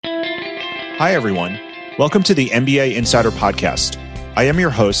Hi, everyone. Welcome to the MBA Insider Podcast. I am your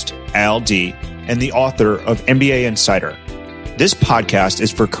host, Al D., and the author of MBA Insider. This podcast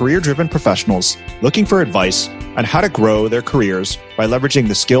is for career-driven professionals looking for advice on how to grow their careers by leveraging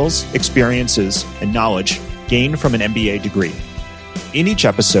the skills, experiences, and knowledge gained from an MBA degree. In each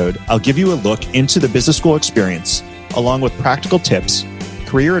episode, I'll give you a look into the business school experience, along with practical tips,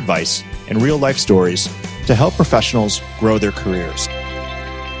 career advice, and real-life stories to help professionals grow their careers.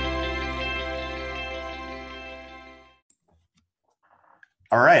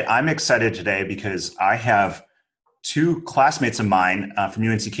 All right, I'm excited today because I have two classmates of mine from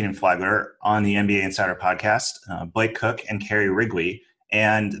UNC Kenan-Flagler on the MBA Insider podcast, Blake Cook and Carrie Wrigley.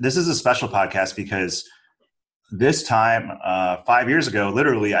 And this is a special podcast because this time, 5 years ago,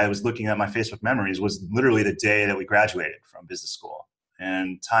 literally, I was looking at my Facebook memories, was literally the day that we graduated from business school.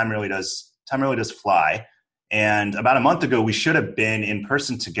 And time really does fly. And about a month ago, we should have been in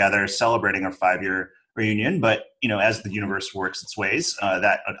person together celebrating our 5-year reunion, but as the universe works its ways,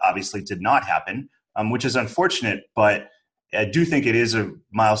 that obviously did not happen, which is unfortunate, but I do think it is a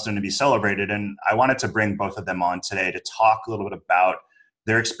milestone to be celebrated. And I wanted to bring both of them on today to talk a little bit about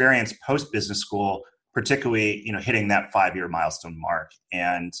their experience post-business school, particularly, hitting that 5-year milestone mark.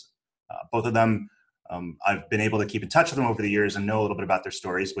 And both of them, I've been able to keep in touch with them over the years and know a little bit about their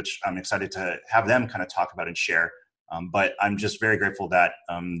stories, which I'm excited to have them kind of talk about and share. But I'm just very grateful that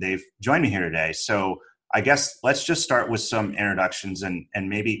they've joined me here today. So I guess let's just start with some introductions, and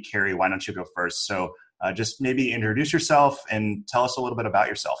maybe Carrie, why don't you go first? So just maybe introduce yourself and tell us a little bit about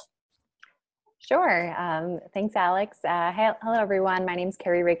yourself. Sure. Thanks, Alex. Hello, everyone. My name is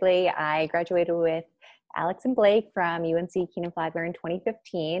Carrie Wrigley. I graduated with Alex and Blake from UNC Kenan-Flagler in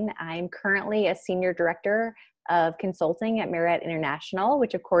 2015. I'm currently a senior director of consulting at Marriott International,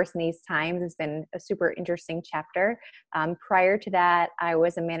 which of course in these times has been a super interesting chapter. Prior to that, I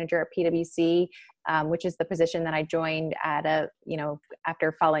was a manager at PwC, which is the position that I joined at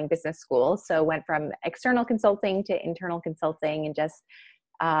after following business school. So went from external consulting to internal consulting, and just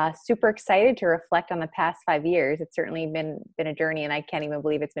super excited to reflect on the past 5 years. It's certainly been a journey, and I can't even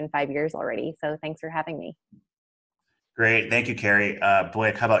believe it's been 5 years already. So thanks for having me. Great. Thank you, Carrie.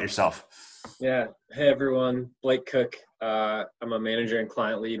 Blake, how about yourself? Yeah. Hey, everyone. Blake Cook. I'm a manager and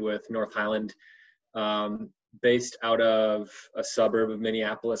client lead with North Highland, based out of a suburb of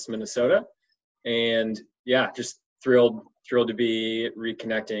Minneapolis, Minnesota. And yeah, just thrilled to be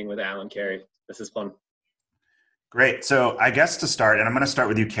reconnecting with Al and Carrie. This is fun. Great. So I guess to start, and I'm going to start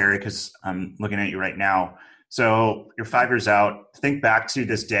with you, Carrie, because I'm looking at you right now. So you're 5 years out. Think back to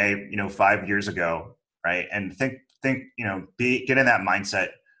this day, 5 years ago, right? And think, get in that mindset.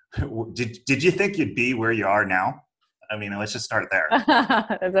 Did you think you'd be where you are now? I mean, let's just start there.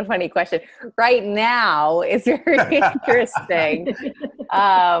 That's a funny question. Right now is very interesting.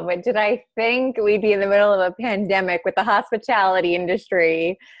 Did I think we'd be in the middle of a pandemic with the hospitality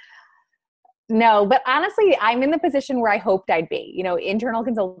industry? No, but honestly, I'm in the position where I hoped I'd be. Internal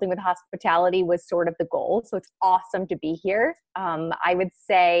consulting with hospitality was sort of the goal. So it's awesome to be here. I would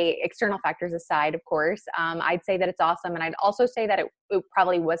say, external factors aside, of course, I'd say that it's awesome. And I'd also say that it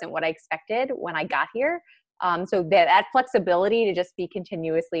probably wasn't what I expected when I got here. So that flexibility to just be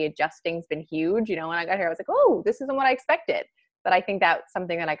continuously adjusting has been huge. When I got here, I was like, oh, this isn't what I expected. But I think that's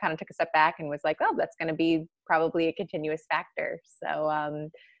something that I kind of took a step back and was like, oh, that's going to be probably a continuous factor. So,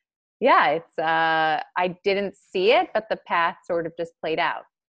 yeah, I didn't see it, but the path sort of just played out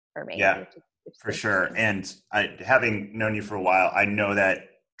for me. Yeah, for sure. And having known you for a while, I know that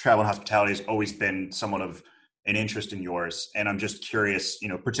travel and hospitality has always been somewhat of an interest in yours. And I'm just curious,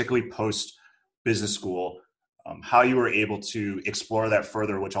 particularly post business school, how you were able to explore that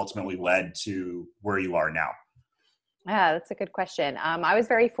further, which ultimately led to where you are now. Yeah, that's a good question. I was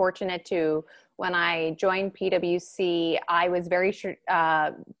very fortunate when I joined PwC, I was very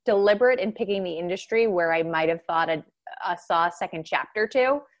deliberate in picking the industry where I might have thought I saw a second chapter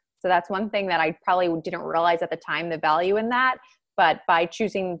to. So that's one thing that I probably didn't realize at the time, the value in that. But by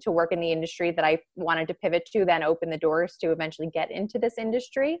choosing to work in the industry that I wanted to pivot to, then open the doors to eventually get into this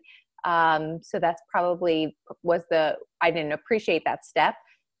industry. So that's probably I didn't appreciate that step,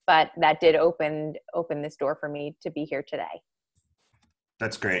 but that did open this door for me to be here today.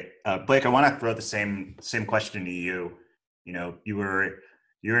 That's great. Blake, I want to throw the same question to you. You were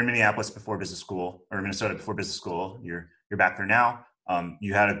in Minneapolis before business school, or Minnesota before business school. You're back there now.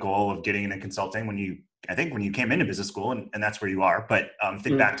 You had a goal of getting into consulting when you came into business school, and that's where you are. But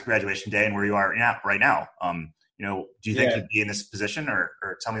think back to graduation day and where you are right now. Do you think you'd be in this position,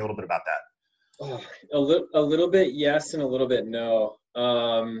 or tell me a little bit about that? A little bit yes, and a little bit no.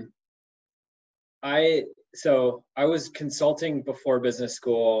 so I was consulting before business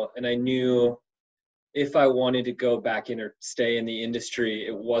school, and I knew if I wanted to go back in or stay in the industry,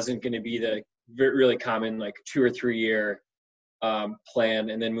 it wasn't going to be the really common like 2 or 3 year plan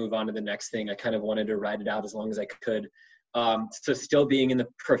and then move on to the next thing. I kind of wanted to ride it out as long as I could. So still being in the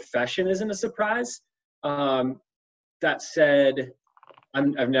profession isn't a surprise. That said,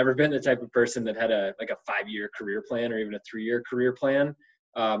 I've never been the type of person that had a 5-year career plan or even a 3-year career plan.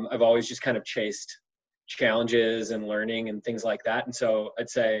 I've always just kind of chased challenges and learning and things like that. And so I'd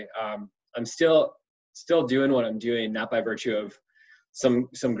say I'm still doing what I'm doing, not by virtue of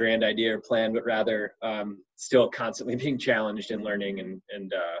some grand idea or plan, but rather still constantly being challenged and learning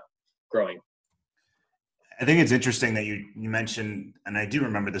and growing. I think it's interesting that you mentioned, and I do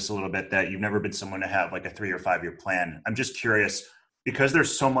remember this a little bit, that you've never been someone to have like a 3 or 5 year plan. I'm just curious, because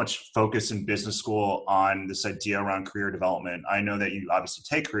there's so much focus in business school on this idea around career development. I know that you obviously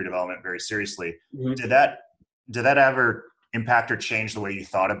take career development very seriously. Mm-hmm. Did that ever impact or change the way you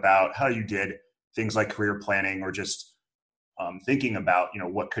thought about how you did things like career planning, or just thinking about,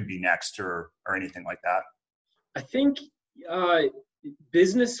 what could be next, or anything like that? I think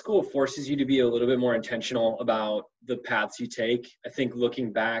business school forces you to be a little bit more intentional about the paths you take. I think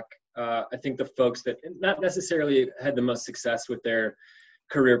looking back, I think the folks that not necessarily had the most success with their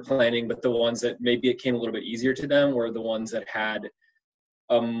career planning, but the ones that maybe it came a little bit easier to them were the ones that had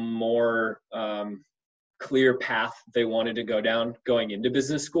a more clear path they wanted to go down going into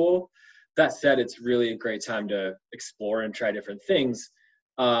business school. That said, it's really a great time to explore and try different things.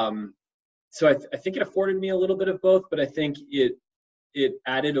 So I think it afforded me a little bit of both, but I think it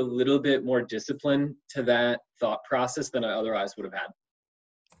added a little bit more discipline to that thought process than I otherwise would have had.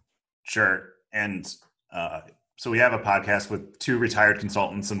 Sure. And so we have a podcast with 2 retired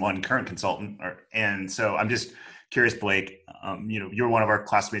consultants and 1 current consultant. And so I'm just curious, Blake, you're one of our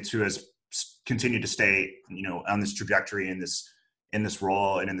classmates who has continued to stay, on this trajectory in this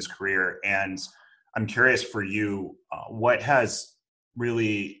role and in this career. And I'm curious for you, what has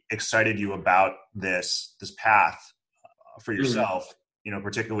really excited you about this path for yourself,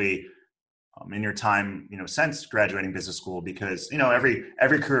 particularly in your time, since graduating business school, because,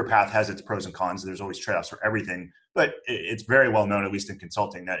 every career path has its pros and cons. There's always trade-offs for everything, but it's very well known, at least in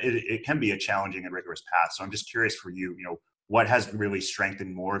consulting, that it can be a challenging and rigorous path. So I'm just curious for you, what has really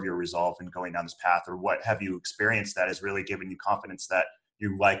strengthened more of your resolve in going down this path, or what have you experienced that has really given you confidence that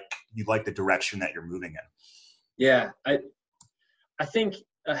you like the direction that you're moving in? Yeah, I think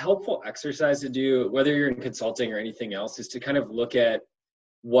a helpful exercise to do, whether you're in consulting or anything else, is to kind of look at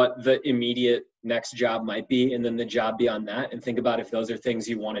what the immediate next job might be, and then the job beyond that, and think about if those are things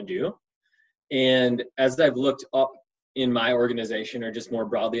you want to do. And as I've looked up in my organization, or just more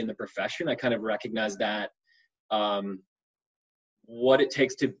broadly in the profession, I kind of recognize that what it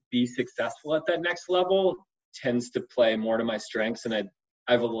takes to be successful at that next level tends to play more to my strengths. And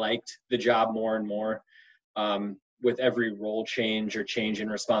I've liked the job more and more with every role change or change in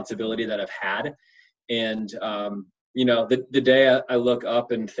responsibility that I've had. And, the day I look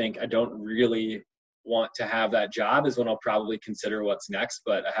up and think I don't really want to have that job is when I'll probably consider what's next,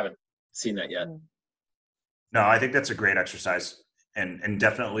 but I haven't seen that yet. No, I think that's a great exercise. And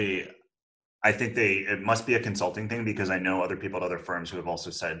definitely, I think it must be a consulting thing, because I know other people at other firms who have also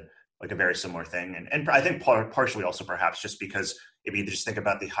said like a very similar thing. And I think partially also perhaps just because if you just think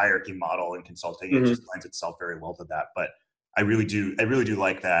about the hierarchy model in consulting, it just lends itself very well to that. But I really do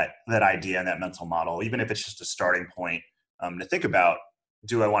like that idea and that mental model, even if it's just a starting point to think about,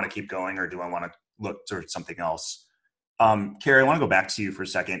 do I want to keep going, or do I want to look towards something else? Carrie, I want to go back to you for a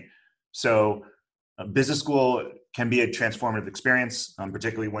second. So business school can be a transformative experience,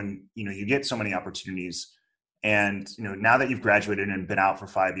 particularly when, you get so many opportunities. And, now that you've graduated and been out for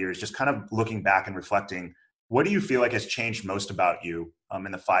 5 years, just kind of looking back and reflecting, what do you feel like has changed most about you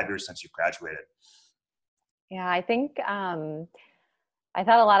in the 5 years since you've graduated? Yeah, I think I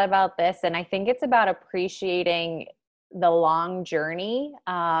thought a lot about this, and I think it's about appreciating the long journey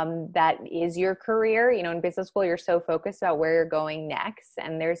that is your career. In business school, you're so focused about where you're going next,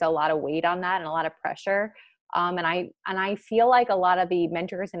 and there's a lot of weight on that and a lot of pressure. And I feel like a lot of the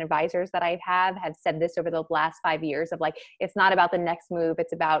mentors and advisors that I've have said this over the last 5 years of like, it's not about the next move.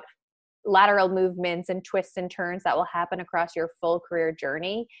 It's about lateral movements and twists and turns that will happen across your full career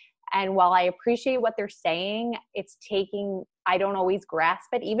journey. And while I appreciate what they're saying, I don't always grasp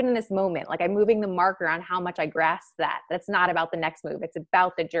it. Even in this moment, like I'm moving the marker on how much I grasp that. That's not about the next move. It's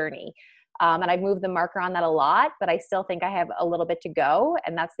about the journey. And I've moved the marker on that a lot, but I still think I have a little bit to go.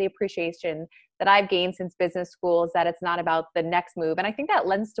 And that's the appreciation that I've gained since business school, is that it's not about the next move. And I think that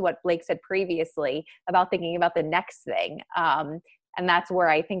lends to what Blake said previously about thinking about the next thing. And that's where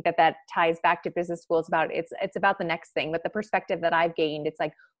I think that ties back to business school. It's about the next thing, but the perspective that I've gained, it's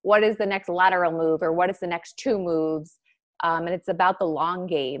like, what is the next lateral move, or what is the next 2 moves? And it's about the long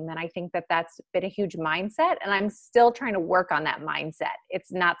game. And I think that that's been a huge mindset. And I'm still trying to work on that mindset.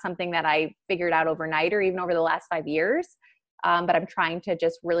 It's not something that I figured out overnight or even over the last 5 years. But I'm trying to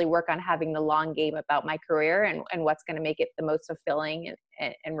just really work on having the long game about my career and what's going to make it the most fulfilling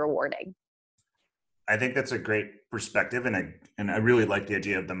and rewarding. I think that's a great perspective. And I really like the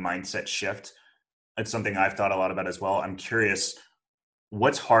idea of the mindset shift. It's something I've thought a lot about as well. I'm curious,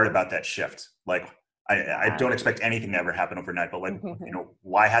 what's hard about that shift? Like, I don't expect anything to ever happen overnight, but like,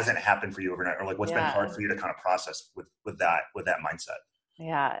 why hasn't it happened for you overnight? Or like, what's been hard for you to kind of process with that mindset?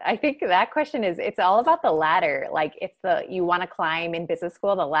 Yeah, I think that question it's all about the ladder. Like you want to climb in business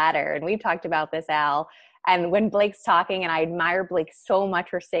school, the ladder. And we've talked about this, Al. And when Blake's talking, and I admire Blake so much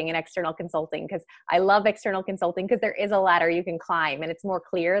for staying in external consulting, because I love external consulting because there is a ladder you can climb and it's more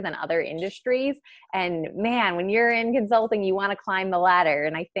clear than other industries. And man, when you're in consulting, you want to climb the ladder.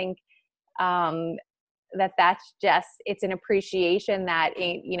 And I think, that's just, it's an appreciation that,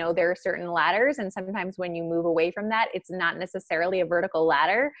 there are certain ladders. And sometimes when you move away from that, it's not necessarily a vertical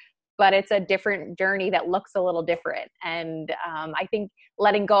ladder, but it's a different journey that looks a little different. And I think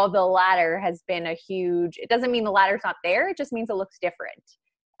letting go of the ladder has been it doesn't mean the ladder's not there. It just means it looks different.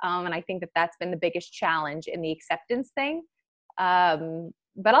 And I think that's been the biggest challenge in the acceptance thing.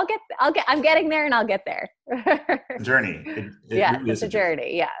 But I'm getting there, and I'll get there. Journey. Yeah, really it's a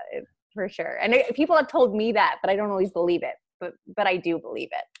journey. Yeah. For sure. And people have told me that, but I don't always believe it, but I do believe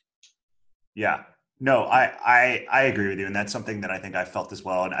it. Yeah, no, I agree with you. And that's something that I think I felt as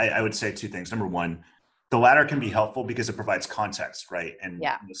well. And I would say 2 things. Number one, the ladder can be helpful because it provides context, right? And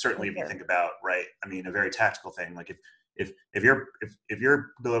certainly if you think about, right, I mean, a very tactical thing, like if you're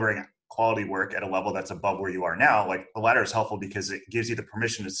delivering quality work at a level that's above where you are now, like the ladder is helpful because it gives you the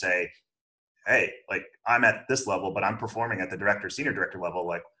permission to say, hey, like I'm at this level, but I'm performing at the director, senior director level.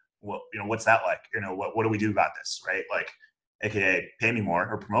 Like, well, what's that like? What do we do about this? Right? Like, AKA pay me more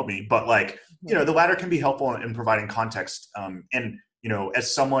or promote me. But like, the ladder can be helpful in providing context. And,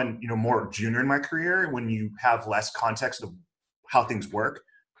 as someone, more junior in my career, when you have less context of how things work,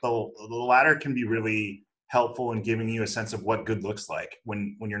 the ladder can be really helpful in giving you a sense of what good looks like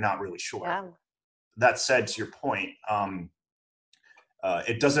when you're not really sure. Yeah. That said, to your point,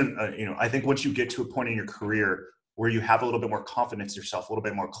 it doesn't, I think once you get to a point in your career where you have a little bit more confidence in yourself, a little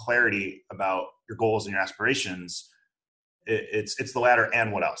bit more clarity about your goals and your aspirations, it's the ladder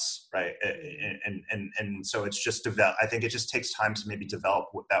and what else, right? And so it's just I think it just takes time to maybe develop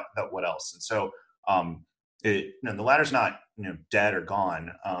that what else. And so the ladder's not dead or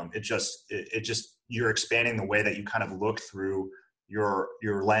gone. It just you're expanding the way that you kind of look through your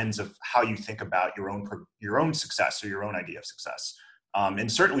lens of how you think about your own success or your own idea of success.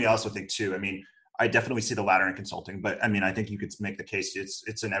 And certainly I also think too, I mean, I definitely see the ladder in consulting, but I mean, I think you could make the case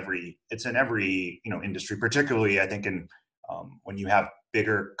it's in every industry, particularly I think in when you have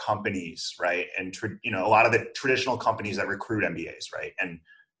bigger companies, right? And a lot of the traditional companies that recruit MBAs, right? And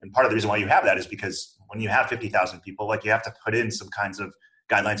part of the reason why you have that is because when you have 50,000 people, like you have to put in some kinds of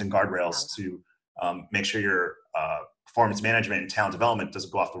guidelines and guardrails to make sure your performance management and talent development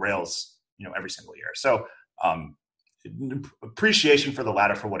doesn't go off the rails, every single year. So appreciation for the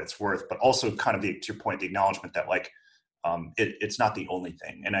ladder for what it's worth, but also kind of to your point, the acknowledgement that like it's not the only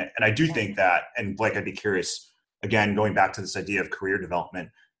thing. And I do think that, and Blake, I'd be curious, again, going back to this idea of career development,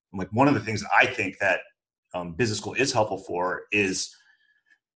 like one of the things I think that business school is helpful for is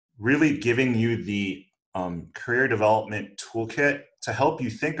really giving you the career development toolkit to help you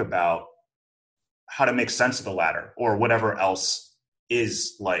think about how to make sense of the ladder or whatever else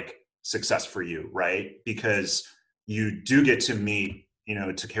is like success for you, right? Because you do get to meet,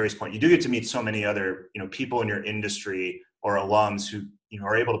 to Carrie's point, you do get to meet so many other, people in your industry or alums who,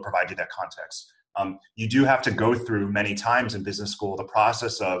 are able to provide you that context. You do have to go through many times in business school the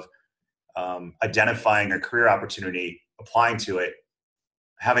process of identifying a career opportunity, applying to it,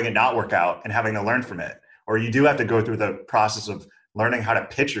 having it not work out, and having to learn from it. Or you do have to go through the process of learning how to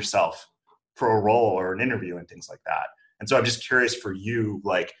pitch yourself for a role or an interview and things like that. And so I'm just curious for you,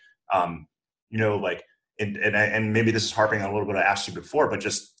 like, and maybe this is harping on a little bit I asked you before, but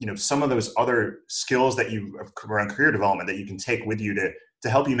just, some of those other skills that you around career development that you can take with you to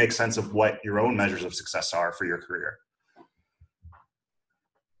help you make sense of what your own measures of success are for your career.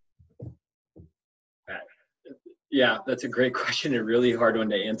 Yeah, that's a great question. A really hard one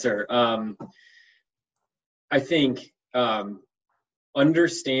to answer. I think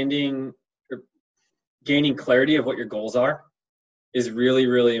understanding or gaining clarity of what your goals are is really,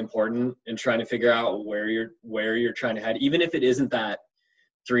 really important in trying to figure out where you're trying to head, even if it isn't that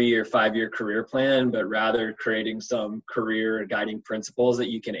 3 or 5 year career plan, but rather creating some career guiding principles that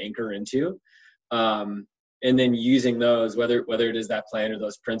you can anchor into. And then using those, whether it is that plan or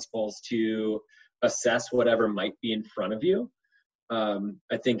those principles, to assess whatever might be in front of you,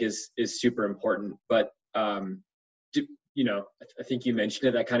 I think is super important. But I think you mentioned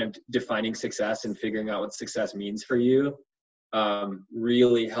it, that kind of defining success and figuring out what success means for you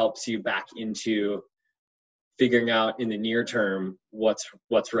really helps you back into figuring out in the near term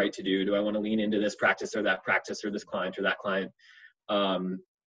what's right to do. Do I want to lean into this practice or that practice, or this client or that client,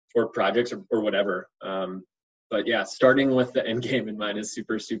 or projects or whatever. But yeah, starting with the end game in mind is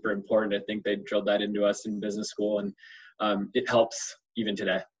super, super important. I think they drilled that into us in business school, and it helps even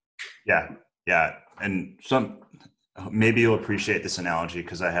today. Yeah. And maybe you'll appreciate this analogy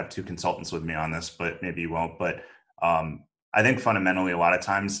because I have 2 consultants with me on this, but maybe you won't. But I think fundamentally, a lot of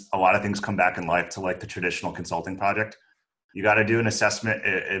times, a lot of things come back in life to like the traditional consulting project. You got to do an assessment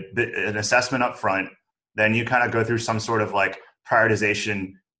up front. Then you kind of go through some sort of like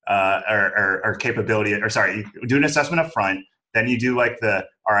prioritization or capability, or sorry, you do an assessment up front. Then you do like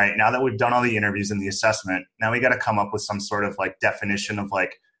all right, now that we've done all the interviews and the assessment, now we got to come up with some sort of like definition of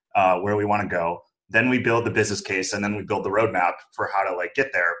like where we want to go. Then we build the business case, and then we build the roadmap for how to like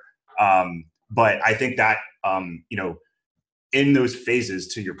get there. But I think that, in those phases,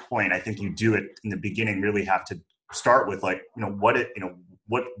 to your point, I think you do it in the beginning, really have to start with like, what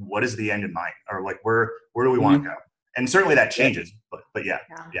is the end in mind, or like, where do we want to go? And certainly that changes, but yeah.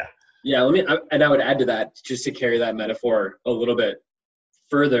 Yeah. I would add to that, just to carry that metaphor a little bit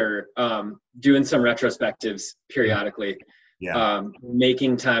further, doing some retrospectives periodically,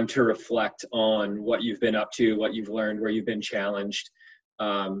 making time to reflect on what you've been up to, what you've learned, where you've been challenged,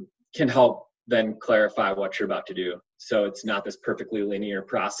 can help then clarify what you're about to do. So it's not this perfectly linear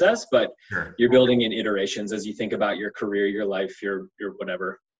process, but you're building in iterations as you think about your career, your life, your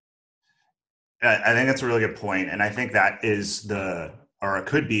whatever. I think that's a really good point. And I think that is or it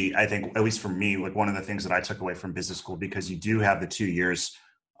could be, I think, at least for me, like one of the things that I took away from business school, because you do have the 2 years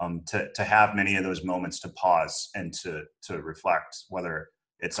to have many of those moments to pause and to reflect, whether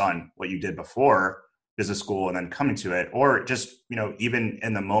it's on what you did before business school and then coming to it, or just, even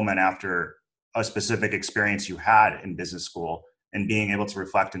in the moment after a specific experience you had in business school, and being able to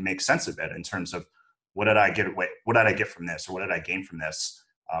reflect and make sense of it in terms of what did I get from this, or what did I gain from this?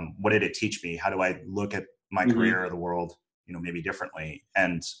 What did it teach me? How do I look at my career or the world, maybe differently?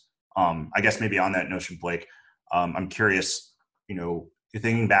 And I guess maybe on that notion, Blake, I'm curious,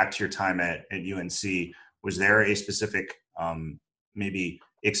 thinking back to your time at UNC, was there a specific maybe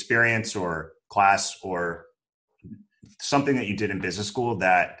experience or class or something that you did in business school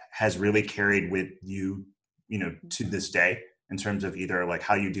that has really carried with you, to this day, in terms of either like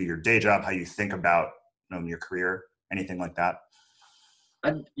how you do your day job, how you think about your career, anything like that?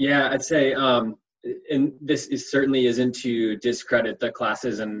 I'd say, and this certainly isn't to discredit the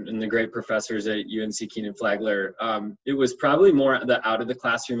classes and the great professors at UNC Kenan-Flagler. It was probably more the out of the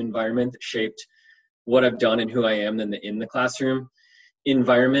classroom environment that shaped what I've done and who I am than the in the classroom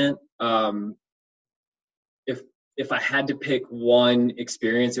environment. If I had to pick one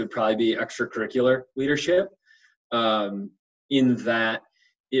experience, it would probably be extracurricular leadership, in that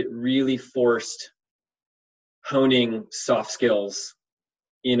it really forced honing soft skills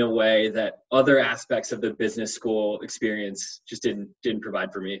in a way that other aspects of the business school experience just didn't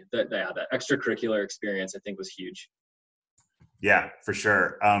provide for me. That extracurricular experience, I think, was huge. Yeah, for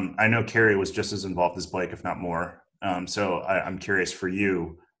sure. I know Carrie was just as involved as Blake, if not more. So I'm curious for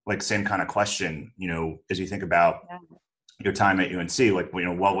you, like same kind of question, as you think about your time at UNC, like,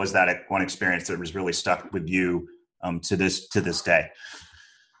 what was that one experience that was really stuck with you to this day?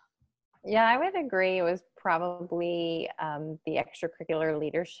 Yeah, I would agree. It was probably the extracurricular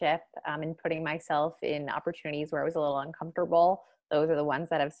leadership and putting myself in opportunities where I was a little uncomfortable. Those are the ones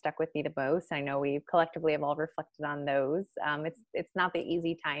that have stuck with me the most. I know we collectively have all reflected on those. It's not the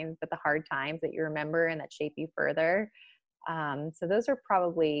easy times, but the hard times that you remember and that shape you further. So those are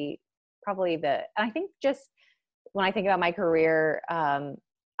probably I think just when I think about my career,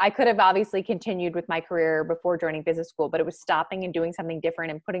 I could have obviously continued with my career before joining business school, but it was stopping and doing something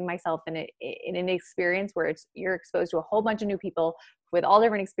different and putting myself in an experience where you're exposed to a whole bunch of new people with all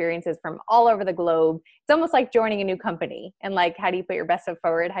different experiences from all over the globe. It's almost like joining a new company, and like, how do you put your best foot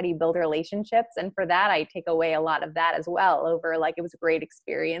forward? How do you build relationships? And for that, I take away a lot of that as well. Over, like, it was a great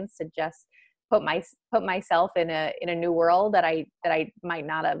experience to just put myself in a new world that I might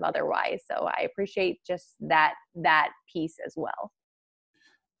not have otherwise. So I appreciate just that piece as well.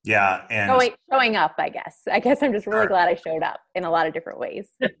 Yeah. And showing up, I guess. I'm just really glad I showed up in a lot of different ways.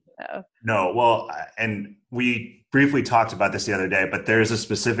 So. no, well, and we briefly talked about this the other day, but there's a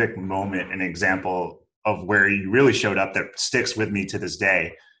specific moment, an example of where you really showed up that sticks with me to this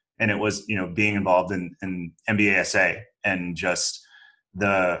day. And it was, being involved in MBASA and just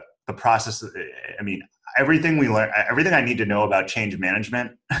the process. I mean, everything we learned, everything I need to know about change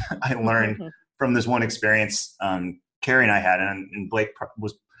management, I learned from this one experience Carrie and I had, and Blake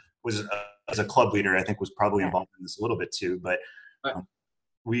was as a club leader, I think was probably involved in this a little bit too, but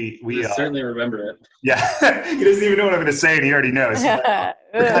we certainly remember it. Yeah, he doesn't even know what I'm going to say, and he already knows. For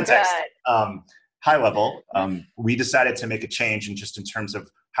context, high level, we decided to make a change in terms of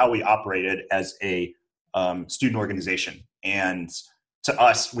how we operated as a student organization. And to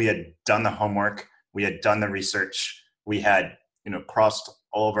us, we had done the homework, we had done the research, we had crossed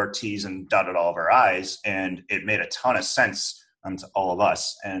all of our T's and dotted all of our I's, and it made a ton of sense to all of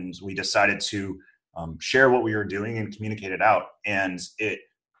us. And we decided to share what we were doing and communicate it out. And it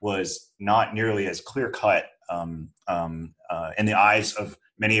was not nearly as clear cut in the eyes of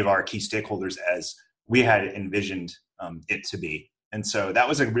many of our key stakeholders as we had envisioned it to be. And so that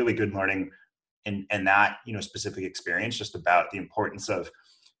was a really good learning in that specific experience, just about the importance of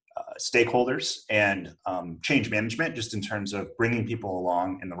stakeholders and change management, just in terms of bringing people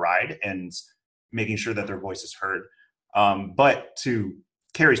along in the ride and making sure that their voice is heard. But to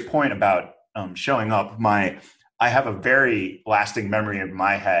Carrie's point about showing up, I have a very lasting memory in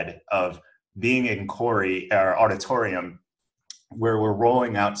my head of being in Corey, our auditorium, where we're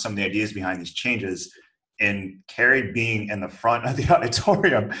rolling out some of the ideas behind these changes, and Carrie being in the front of the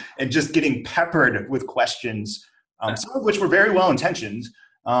auditorium and just getting peppered with questions, some of which were very well intentioned,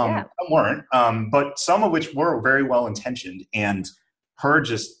 some weren't, but some of which were very well intentioned, and her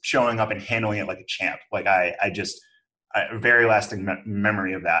just showing up and handling it like a champ. Like a very lasting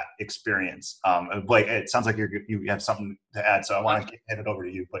memory of that experience. Blake, it sounds like you have something to add, so I want to hand it over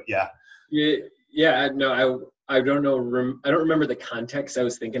to you. But no, I don't know. I don't remember the context. I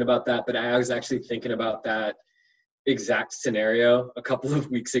was thinking about that, but I was actually thinking about that exact scenario a couple of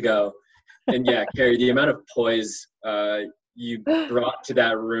weeks ago. And yeah, Carrie, the amount of poise you brought to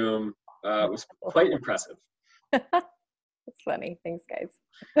that room was quite impressive. It's funny. Thanks, guys.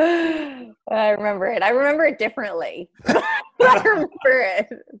 I remember it. I remember it differently. I remember it.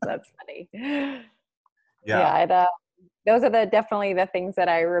 That's funny. Those are definitely the things that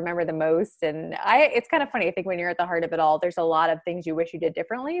I remember the most. And it's kind of funny. I think when you're at the heart of it all, there's a lot of things you wish you did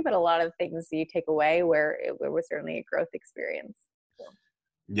differently, but a lot of things you take away where it was certainly a growth experience. So.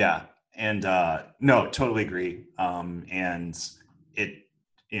 Yeah. And no, totally agree. And it,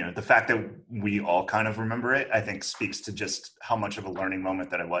 the fact that we all kind of remember it, I think speaks to just how much of a learning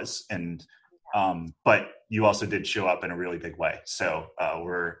moment that it was. And, but you also did show up in a really big way. So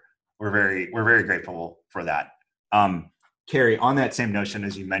we're very grateful for that. Carrie, on that same notion,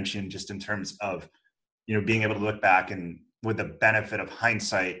 as you mentioned, just in terms of, being able to look back and with the benefit of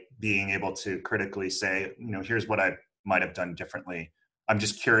hindsight, being able to critically say, here's what I might have done differently. I'm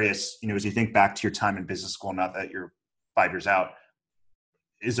just curious, as you think back to your time in business school, now that you're 5 years out,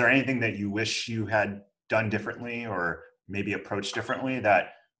 is there anything that you wish you had done differently or maybe approached differently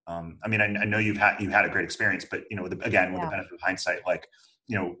that, I know you had a great experience, but, with the benefit of hindsight, like,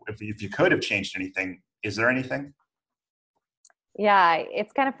 if you could have changed anything, is there anything? Yeah,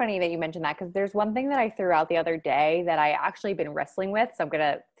 it's kind of funny that you mentioned that, because there's one thing that I threw out the other day that I actually been wrestling with. So I'm going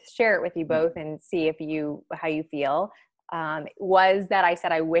to share it with you both and see how you feel. Was that I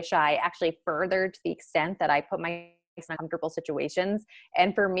said I wish I actually furthered to the extent that I put my in uncomfortable situations.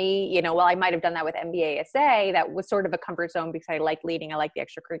 And for me, while I might have done that with MBASA, that was sort of a comfort zone because I like leading, I like the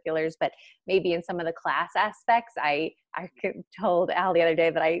extracurriculars, but maybe in some of the class aspects, I told Al the other day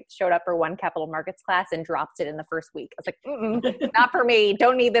that I showed up for one capital markets class and dropped it in the first week. I was like, not for me.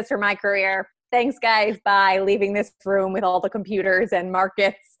 Don't need this for my career. Thanks, guys. Bye. Leaving this room with all the computers and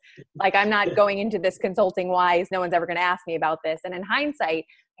markets. Like, I'm not going into this consulting wise. No one's ever going to ask me about this. And in hindsight,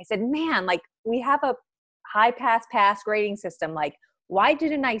 I said, man, like, we have a high pass grading system. Like, why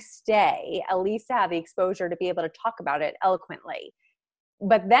didn't I stay at least to have the exposure to be able to talk about it eloquently?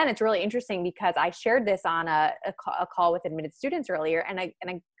 But then it's really interesting because I shared this on a call with admitted students earlier, and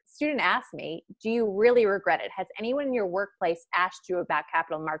a student asked me, do you really regret it? Has anyone in your workplace asked you about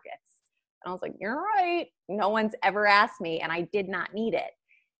capital markets? And I was like, you're right. No one's ever asked me, and I did not need it.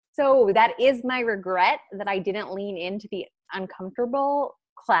 So that is my regret, that I didn't lean into the uncomfortable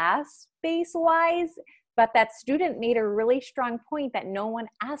class base wise. But that student made a really strong point that no one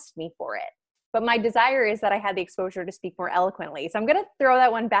asked me for it. But my desire is that I had the exposure to speak more eloquently. So I'm going to throw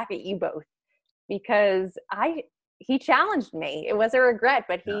that one back at you both, because I he challenged me. It was a regret,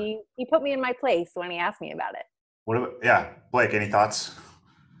 but he put me in my place when he asked me about it. What about, Blake, any thoughts?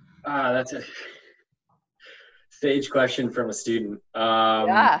 That's a stage question from a student.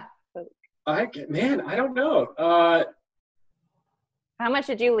 Yeah. I don't know. How much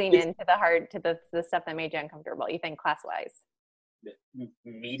did you lean into the stuff that made you uncomfortable, you think, class-wise?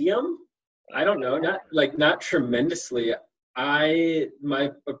 Medium? I don't know. Not tremendously. My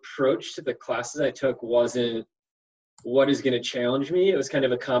approach to the classes I took wasn't what is going to challenge me. It was kind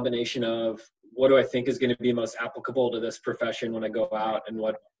of a combination of what do I think is going to be most applicable to this profession when I go out, and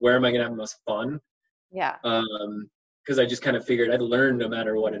where am I going to have the most fun? Yeah. Because I just kind of figured I'd learn no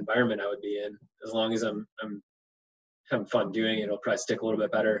matter what environment I would be in. As long as I'm having fun doing it, it'll probably stick a little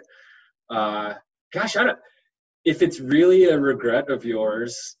bit better. If it's really a regret of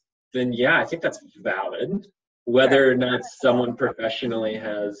yours, then yeah, I think that's valid. Whether or not someone professionally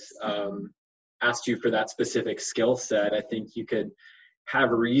has asked you for that specific skill set, I think you could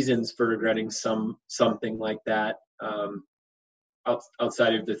have reasons for regretting something like that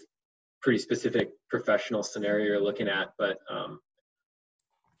outside of the pretty specific professional scenario you're looking at. But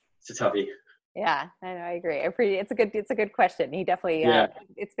it's a toughie. Yeah, I agree. It's a good question. He definitely,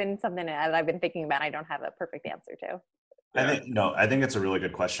 it's been something that I've been thinking about. I don't have a perfect answer to. I think it's a really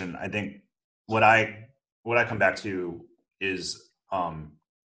good question. I think what I come back to is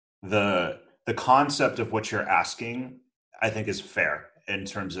the concept of what you're asking, I think, is fair in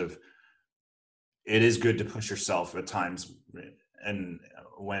terms of it is good to push yourself at times, and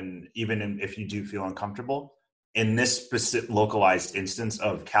if you do feel uncomfortable in this specific localized instance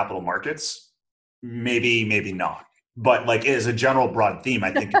of capital markets, maybe not, but like as a general broad theme,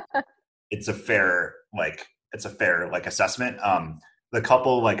 I think it's a fair assessment. The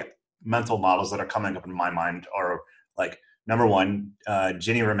couple like mental models that are coming up in my mind are like, number one,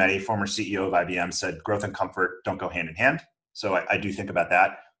 Ginny Rometty, former CEO of IBM, said growth and comfort don't go hand in hand. So I do think about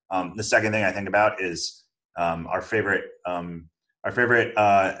that. The second thing I think about is our favorite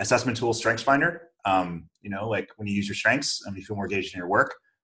assessment tool, StrengthsFinder. Like when you use your strengths and you feel more engaged in your work.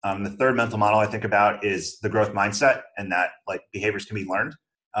 The third mental model I think about is the growth mindset, and that like behaviors can be learned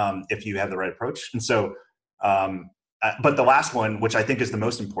if you have the right approach. And so, but the last one, which I think is the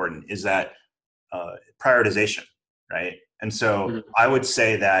most important, is that prioritization, right? And so I would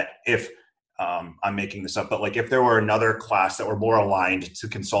say that if I'm making this up, but like if there were another class that were more aligned to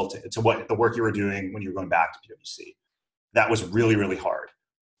to what the work you were doing when you were going back to PwC, that was really, really hard,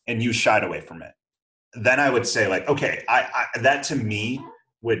 and you shied away from it, then I would say like, okay, I that to me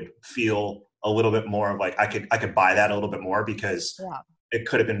would feel a little bit more of like I could buy that a little bit more because it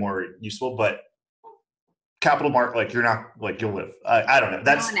could have been more useful. But capital market, like you're not like you'll live. I don't know.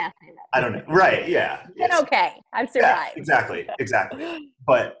 That's I don't know. Right? Yeah. It's okay. I'm survived. Yeah, exactly.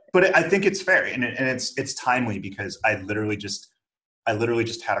 But I think it's fair, and it's timely because I literally just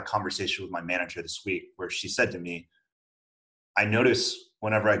had a conversation with my manager this week where she said to me, I notice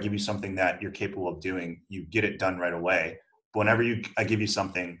whenever I give you something that you're capable of doing, you get it done right away. But whenever I give you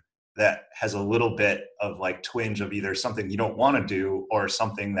something that has a little bit of like twinge of either something you don't want to do or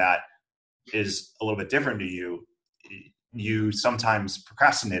something that is a little bit different to you, you sometimes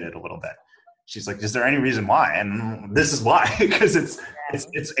procrastinate it a little bit. She's like, is there any reason why? And this is why, because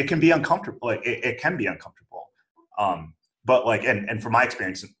it can be uncomfortable. Like it can be uncomfortable. But like, and from my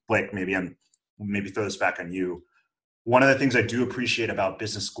experience, Blake, maybe throw this back on you. One of the things I do appreciate about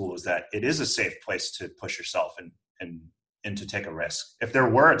business school is that it is a safe place to push yourself and to take a risk. If there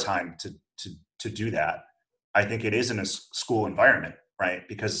were a time to do that, I think it is in a school environment, right?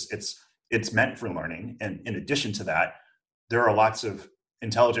 Because it's meant for learning. And in addition to that, there are lots of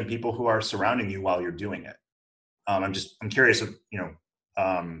intelligent people who are surrounding you while you're doing it. I'm curious of,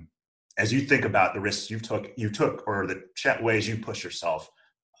 as you think about the risks you took or the ways you push yourself,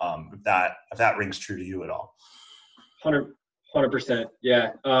 if that rings true to you at all. 100%.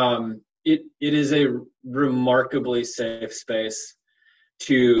 Yeah. It is a remarkably safe space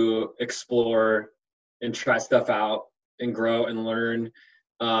to explore and try stuff out and grow and learn.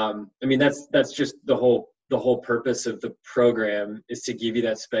 That's just the whole purpose of the program, is to give you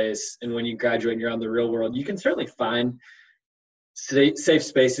that space. And when you graduate and you're on the real world, you can certainly find safe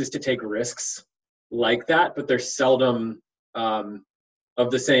spaces to take risks like that, but they're seldom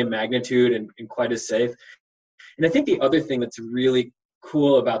of the same magnitude and quite as safe. And I think the other thing that's really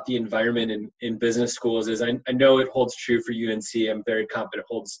cool about the environment in business schools is I know it holds true for UNC. I'm very confident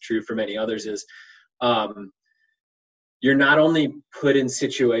it holds true for many others, is you're not only put in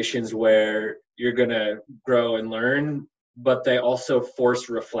situations where you're going to grow and learn, but they also force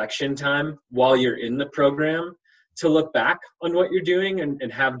reflection time while you're in the program to look back on what you're doing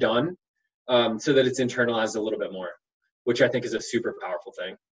and have done. so that it's internalized a little bit more, which I think is a super powerful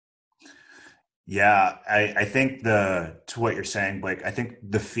thing. Yeah, I think to what you're saying, Blake, I think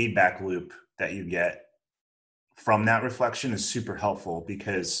the feedback loop that you get from that reflection is super helpful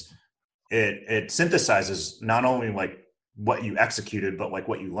because it synthesizes not only like what you executed, but like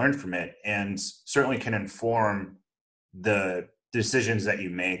what you learned from it, and certainly can inform the decisions that you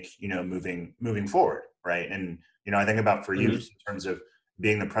make, moving forward. Right. And, I think about for you in terms of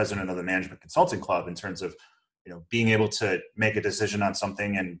being the president of the Management Consulting Club, in terms of, being able to make a decision on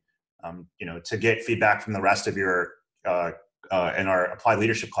something and, to get feedback from the rest of your, in our applied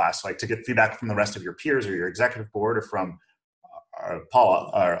leadership class, like to get feedback from the rest of your peers or your executive board or from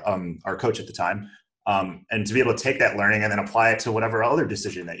Paul, our coach at the time, and to be able to take that learning and then apply it to whatever other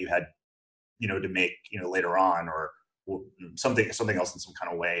decision that you had, to make, later on, or something else in some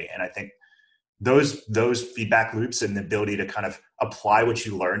kind of way. And I think those feedback loops and the ability to kind of apply what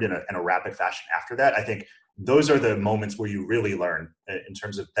you learned in a rapid fashion after that, I think those are the moments where you really learn in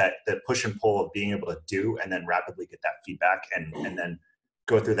terms of that push and pull of being able to do and then rapidly get that feedback and then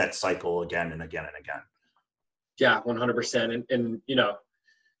go through that cycle again and again and again. Yeah, 100%. And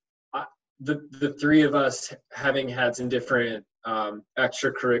the three of us having had some different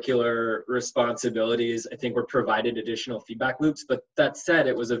extracurricular responsibilities, I think were provided additional feedback loops. But that said,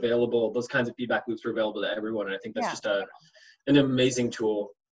 it was available. Those kinds of feedback loops were available to everyone. And I think that's just an amazing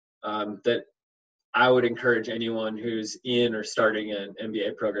tool that I would encourage anyone who's in or starting an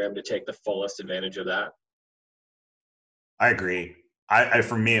MBA program to take the fullest advantage of that. I agree. I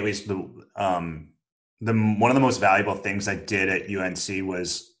for me at least, the one of the most valuable things I did at UNC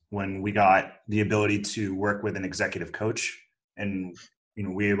was when we got the ability to work with an executive coach, and we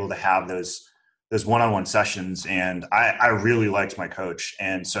were able to have those one-on-one sessions. And I really liked my coach.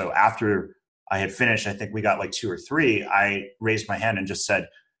 And so after I had finished, I think we got like 2 or 3, I raised my hand and just said,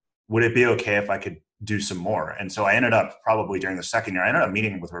 would it be okay if I could do some more? And so I ended up, probably during the second year, I ended up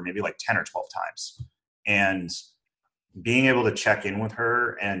meeting with her maybe like 10 or 12 times. And being able to check in with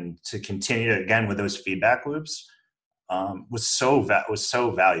her and to continue to, again, with those feedback loops was so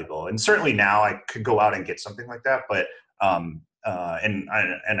valuable. And certainly now I could go out and get something like that, but and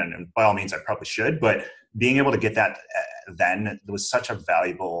by all means I probably should, but being able to get that then was such a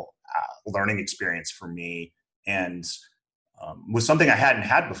valuable learning experience for me, and was something I hadn't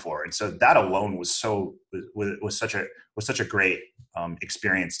had before. And so that alone was such a great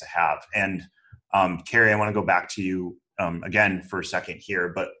experience to have. And Carrie, I want to go back to you again for a second here,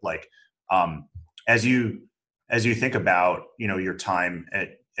 but like as you think about your time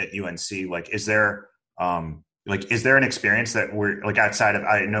at UNC, like is there an experience that we're like outside of,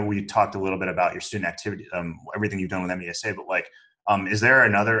 I know we talked a little bit about your student activity, everything you've done with MESA, but like is there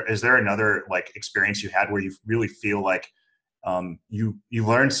another like experience you had where you really feel like you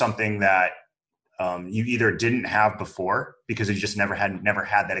learned something that you either didn't have before because you just never had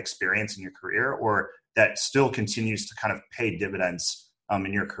that experience in your career, or that still continues to kind of pay dividends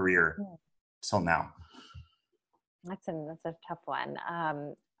in your career till now? That's a tough one.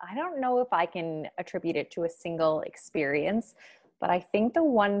 I don't know if I can attribute it to a single experience, but I think the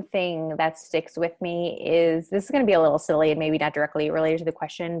one thing that sticks with me is, this is going to be a little silly and maybe not directly related to the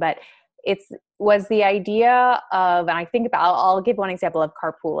question, but was the idea of, and I think about, I'll give one example of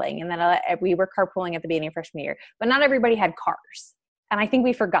carpooling. And then we were carpooling at the beginning of freshman year, but not everybody had cars. And I think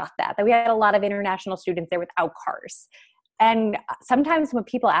we forgot that we had a lot of international students there without cars. And sometimes when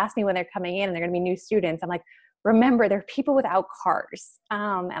people ask me when they're coming in and they're going to be new students, I'm like, remember, there are people without cars.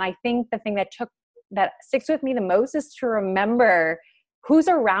 And I think the thing that sticks with me the most is to remember who's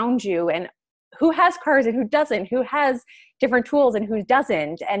around you and who has cars and who doesn't, who has different tools and who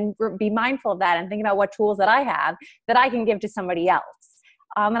doesn't, and be mindful of that and think about what tools that I have that I can give to somebody else.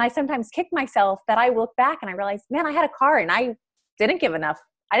 And I sometimes kick myself that I look back and I realize, man, I had a car and I didn't give enough.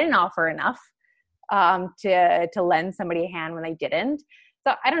 I didn't offer enough to lend somebody a hand when they didn't.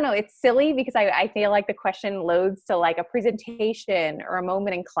 So I don't know, it's silly because I feel like the question loads to like a presentation or a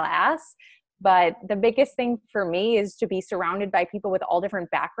moment in class. But the biggest thing for me is to be surrounded by people with all different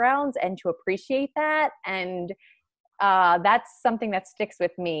backgrounds and to appreciate that. And that's something that sticks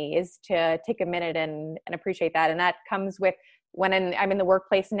with me, is to take a minute and appreciate that. And that comes with when I'm in the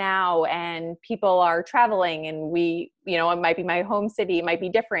workplace now and people are traveling and it might be my home city, it might be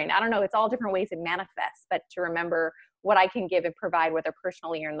different. I don't know. It's all different ways it manifests, but to remember what I can give and provide, whether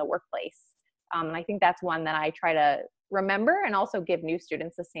personally or in the workplace. And I think that's one that I try to remember, and also give new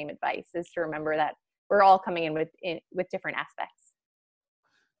students the same advice, is to remember that we're all coming in with different aspects.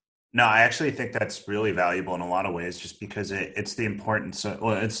 No, I actually think that's really valuable in a lot of ways, just because it's the importance of,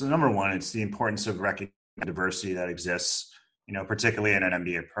 it's the number one, it's the importance of recognizing the diversity that exists, particularly in an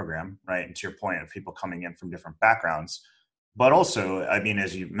MBA program, right? And to your point of people coming in from different backgrounds, but also, I mean,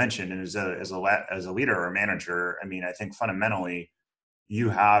 as you mentioned, and as a leader or a manager, I mean, I think fundamentally you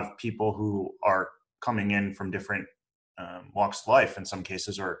have people who are coming in from different walks of life in some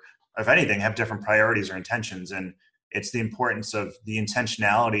cases, or if anything, have different priorities or intentions. And it's the importance of the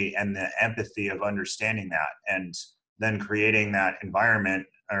intentionality and the empathy of understanding that, and then creating that environment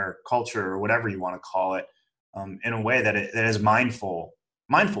or culture or whatever you want to call it, in a way that that is mindful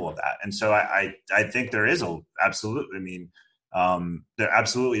of that. And so I think there is absolutely, I mean, there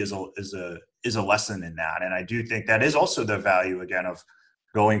absolutely is a lesson in that. And I do think that is also the value, again, of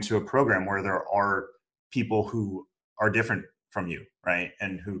going to a program where there are people who are different from you, right?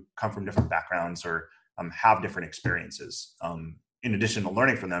 And who come from different backgrounds or have different experiences. In addition to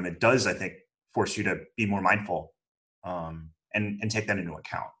learning from them, it does, I think, force you to be more mindful, and take that into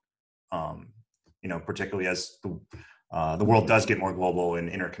account. Particularly as the world does get more global and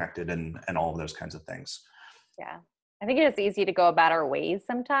interconnected and all of those kinds of things. Yeah. I think it's easy to go about our ways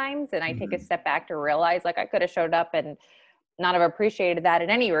sometimes. And I take a step back to realize, like, I could have showed up and not have appreciated that in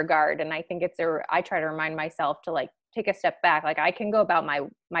any regard. And I think I try to remind myself to, like, take a step back. Like, I can go about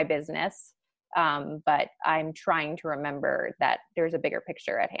my business, but I'm trying to remember that there's a bigger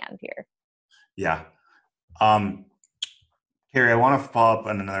picture at hand here. Yeah. Carrie, I want to follow up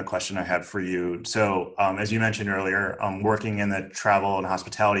on another question I had for you. So, as you mentioned earlier, working in the travel and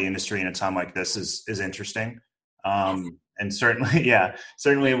hospitality industry in a time like this is interesting. Yes. And certainly,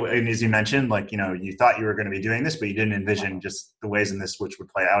 and as you mentioned, like, you thought you were going to be doing this, but you didn't envision just the ways in this which would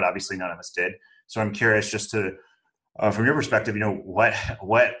play out. Obviously, none of us did. So I'm curious, just to, from your perspective, what,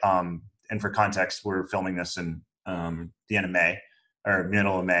 and for context, we're filming this in the end of May, or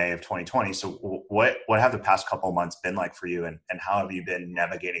middle of May of 2020. So what have the past couple of months been like for you, and how have you been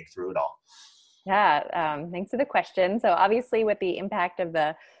navigating through it all? Yeah. Thanks for the question. So obviously, with the impact of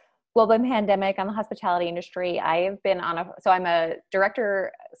the global pandemic on the hospitality industry, I'm a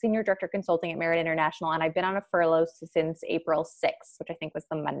senior director consulting at Marriott International, and I've been on a furlough since April 6th, which I think was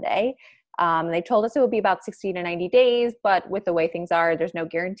the Monday. They told us it would be about 60 to 90 days, but with the way things are, there's no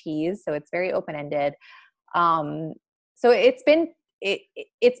guarantees. So it's very open-ended. So it's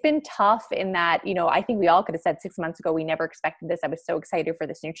been tough in that, I think we all could have said 6 months ago, we never expected this. I was so excited for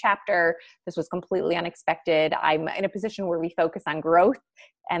this new chapter. This was completely unexpected. I'm in a position where we focus on growth,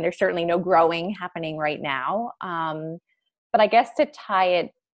 and there's certainly no growing happening right now. But I guess to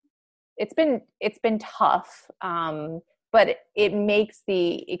tie it's been tough. But it makes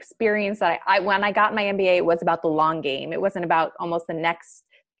the experience that when I got my MBA, it was about the long game. It wasn't about almost the next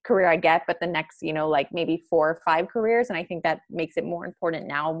career I get, but the next, like maybe 4 or 5 careers. And I think that makes it more important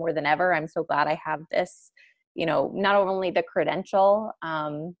now more than ever. I'm so glad I have this, not only the credential,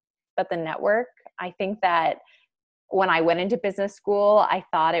 but the network. I think that when I went into business school, I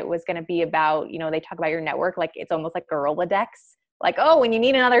thought it was going to be about, they talk about your network, like it's almost like a Rolodex. Like, oh, when you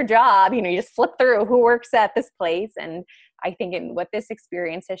need another job, you just flip through who works at this place. And I think what this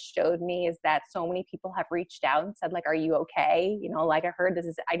experience has showed me is that so many people have reached out and said, like, are you okay? Like,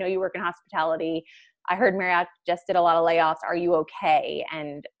 I know you work in hospitality. I heard Marriott just did a lot of layoffs. Are you okay?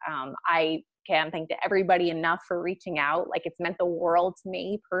 And I can't thank everybody enough for reaching out. Like, it's meant the world to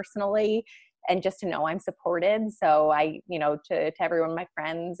me personally. And just to know I'm supported. So to everyone, my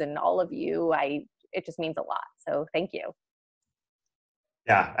friends and all of you, it just means a lot. So thank you.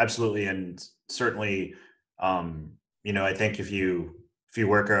 Yeah, absolutely. And certainly, I think if you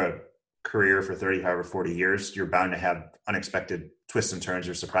work a career for 35 or 40 years, you're bound to have unexpected twists and turns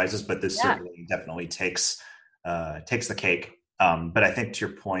or surprises, but this certainly definitely takes the cake. But I think to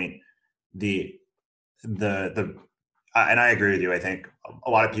your point, and I agree with you. I think a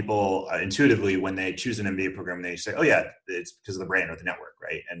lot of people intuitively, when they choose an MBA program, they say, oh yeah, it's because of the brand or the network.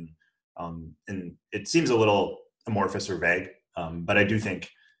 Right. And it seems a little amorphous or vague. But I do think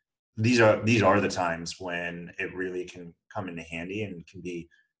these are the times when it really can come into handy and can be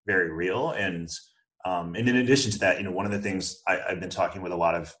very real. And in addition to that, one of the things I've been talking with a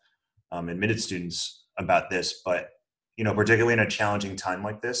lot of admitted students about this, but particularly in a challenging time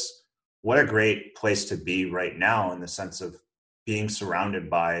like this, what a great place to be right now, in the sense of being surrounded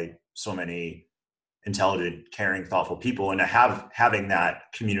by so many intelligent, caring, thoughtful people, and to having that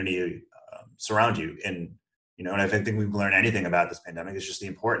community surround you. And and if I think we've learned anything about this pandemic, it's just the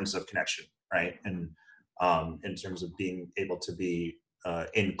importance of connection, right? And in terms of being able to be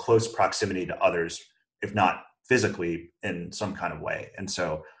in close proximity to others, if not physically, in some kind of way. And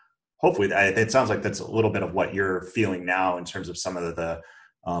so hopefully it sounds like that's a little bit of what you're feeling now, in terms of some of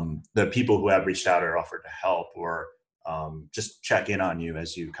the people who have reached out or offered to help, or just check in on you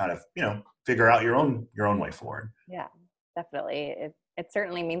as you kind of, figure out your own way forward. Yeah. definitely. It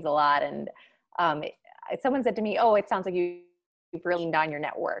certainly means a lot. And someone said to me, "Oh, it sounds like you've really leaned on your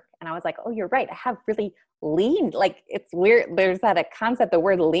network." And I was like, "Oh, you're right. I have really leaned." Like, it's weird. There's that a concept. The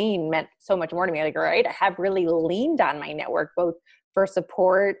word lean meant so much more to me. Like, right, I have really leaned on my network, both for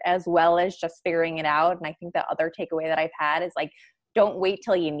support as well as just figuring it out. And I think the other takeaway that I've had is like, don't wait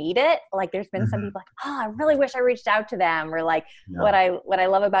till you need it. Like, there's been some people like, "Oh, I really wish I reached out to them." Or like, what I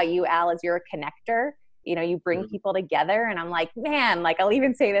love about you, Al, is you're a connector. You know, you bring people together, and I'm like, man, like, I'll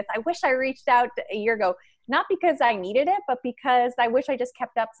even say this. I wish I reached out a year ago, not because I needed it, but because I wish I just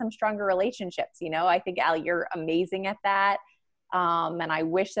kept up some stronger relationships. You know, I think, Al, you're amazing at that. And I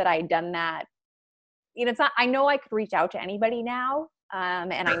wish that I'd done that. You know, it's not, I know I could reach out to anybody now.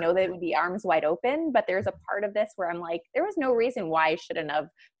 And I know that it would be arms wide open, but there's a part of this where I'm like, there was no reason why I shouldn't have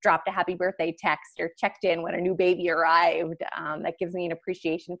dropped a happy birthday text or checked in when a new baby arrived. That gives me an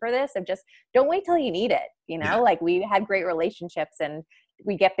appreciation for this of just, don't wait till you need it. You know, like, we had great relationships and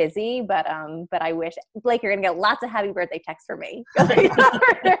we get busy, but I wish, Blake, you're going to get lots of happy birthday texts from me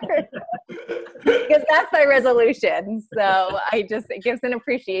because that's my resolution. So it gives an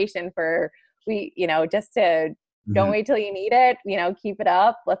appreciation for just to, don't wait till you need it, keep it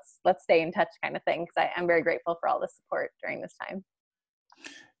up. Let's stay in touch, kind of thing. Cause I'm very grateful for all the support during this time.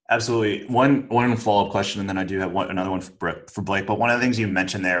 Absolutely. One follow-up question, and then I do have another one for Blake. But one of the things you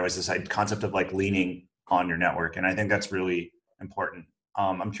mentioned there was this concept of like leaning on your network. And I think that's really important.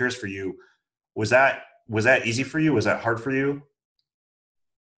 I'm curious for you, was that easy for you? Was that hard for you?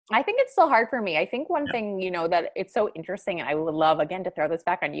 I think it's still hard for me. I think one thing, that it's so interesting, and I would love, again, to throw this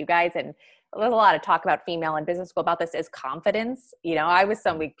back on you guys, and there's a lot of talk about female in business school about this, is confidence. I was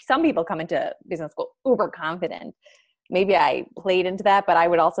some people come into business school uber confident. Maybe I played into that, but I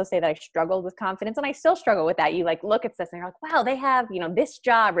would also say that I struggled with confidence, and I still struggle with that. You like look at this and you're like, wow, they have, this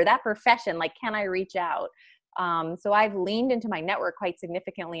job or that profession. Like, can I reach out? So I've leaned into my network quite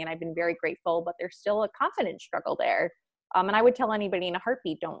significantly, and I've been very grateful, but there's still a confidence struggle there. And I would tell anybody in a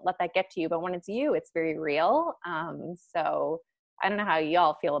heartbeat, don't let that get to you. But when it's you, it's very real. So I don't know how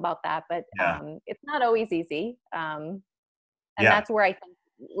y'all feel about that, but it's not always easy. And that's where I think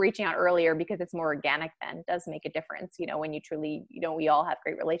reaching out earlier, because it's more organic, then does make a difference. When you truly, we all have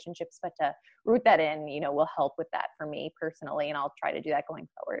great relationships, but to root that in, will help with that for me personally. And I'll try to do that going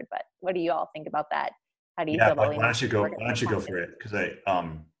forward. But what do you all think about that? How do you feel about Blake, why don't you go for it? Because why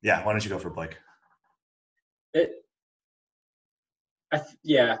don't you go for Blake? I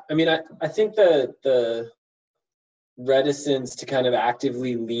think the reticence to kind of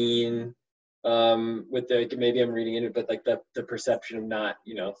actively lean with maybe I'm reading into it, but like the perception of not,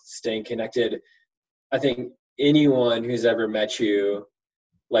 staying connected. I think anyone who's ever met you,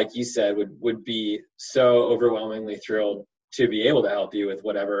 like you said, would be so overwhelmingly thrilled to be able to help you with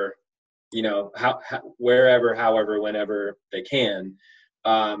whatever, wherever, however, whenever they can.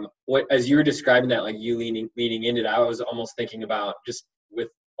 As you were describing that, like you leaning into that, I was almost thinking about just with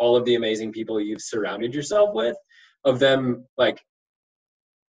all of the amazing people you've surrounded yourself with, of them like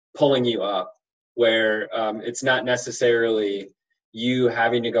pulling you up, where it's not necessarily you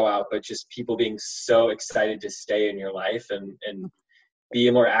having to go out, but just people being so excited to stay in your life and be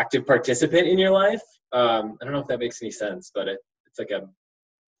a more active participant in your life. I don't know if that makes any sense, but it's like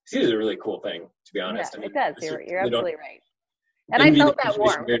it's a really cool thing, to be honest. Yeah, it does. You're absolutely right. And I felt that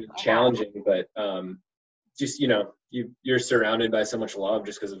warmth. Challenging, but just you're surrounded by so much love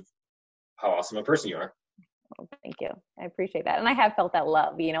just because of how awesome a person you are. Well, thank you. I appreciate that. And I have felt that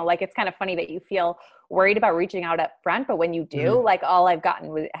love, like it's kind of funny that you feel worried about reaching out up front, but when you do, like all I've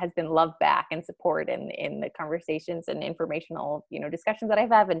gotten has been love back and support in the conversations and informational, discussions that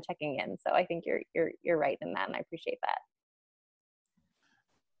I've had and checking in. So I think you're right in that. And I appreciate that.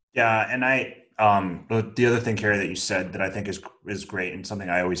 Yeah. And the other thing, Carrie, that you said that I think is great, and something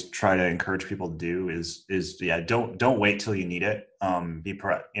I always try to encourage people to do is don't wait till you need it. Be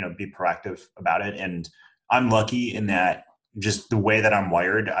proactive about it. And I'm lucky in that, just the way that I'm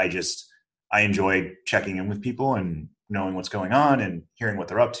wired, I enjoy checking in with people and knowing what's going on and hearing what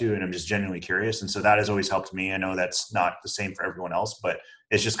they're up to. And I'm just genuinely curious. And so that has always helped me. I know that's not the same for everyone else, but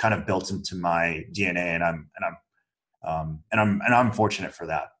it's just kind of built into my DNA, and I'm fortunate for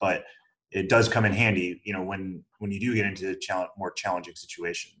that. But it does come in handy, when you do get into more challenging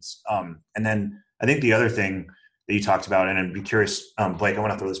situations. And then I think the other thing that you talked about, and I'd be curious, Blake, I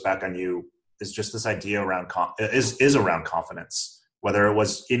want to throw this back on you, is just this idea around around confidence, whether it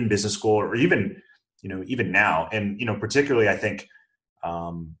was in business school or even now. And, particularly I think,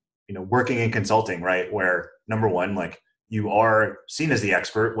 working in consulting, right, where number one, like, you are seen as the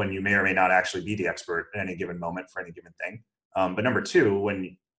expert when you may or may not actually be the expert at any given moment for any given thing. But number two,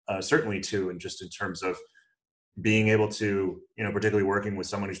 when certainly too, and just in terms of being able to, particularly working with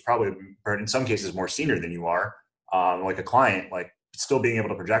someone who's probably in some cases more senior than you are, like a client, like still being able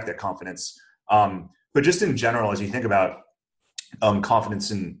to project that confidence. But just in general, as you think about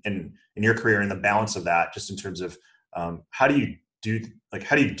confidence in your career and the balance of that, just in terms of how do you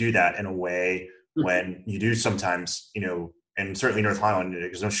do that in a way when you do sometimes, and certainly North Highland,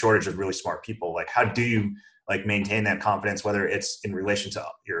 there's no shortage of really smart people. Like, how do you maintain that confidence, whether it's in relation to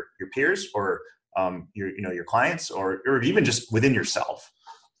your peers or your clients, or even just within yourself?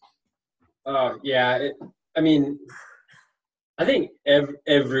 Yeah. I think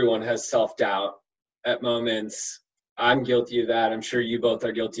everyone has self-doubt at moments. I'm guilty of that. I'm sure you both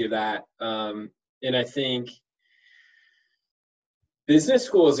are guilty of that. And I think business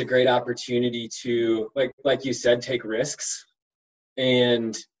school is a great opportunity to, like you said, take risks.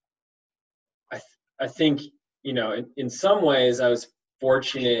 And I think, in some ways I was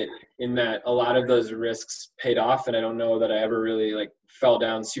fortunate in that a lot of those risks paid off, and I don't know that I ever really fell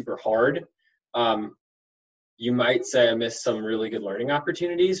down super hard. You might say I missed some really good learning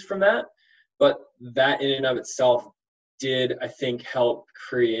opportunities from that, but that in and of itself did, I think, help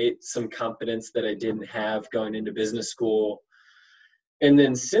create some confidence that I didn't have going into business school. And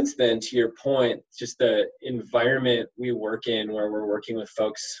then since then, to your point, just the environment we work in, where we're working with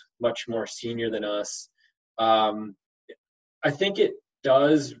folks much more senior than us, I think it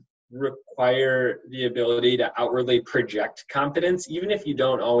does require the ability to outwardly project confidence, even if you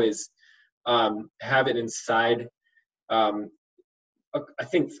don't always have it inside. I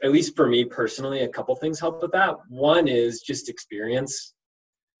think, at least for me personally, a couple things help with that. One is just experience.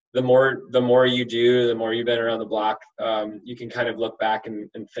 The more you do, the more you've been around the block, you can kind of look back and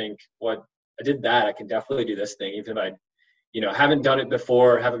think, well, I did that, I can definitely do this thing, even if I haven't done it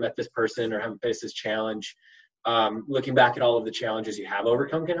before, haven't met this person, or haven't faced this challenge. Looking back at all of the challenges you have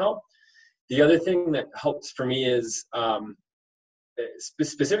overcome can help. The other thing that helps for me is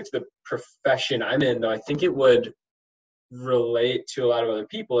specific to the profession I'm in, though I think it would relate to a lot of other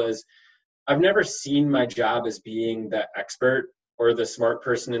people, is I've never seen my job as being the expert or the smart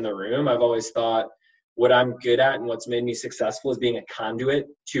person in the room. I've always thought what I'm good at and what's made me successful is being a conduit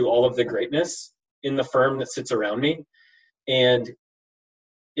to all of the greatness in the firm that sits around me. And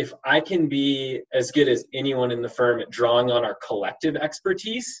if I can be as good as anyone in the firm at drawing on our collective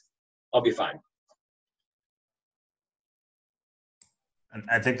expertise, I'll be fine. And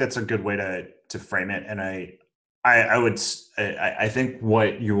I think that's a good way to frame it. And I think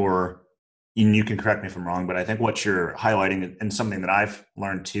what and you can correct me if I'm wrong, but I think what you're highlighting, and something that I've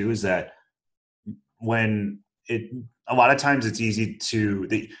learned too, is that a lot of times it's easy to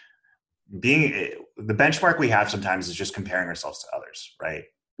the benchmark we have sometimes is just comparing ourselves to others, right?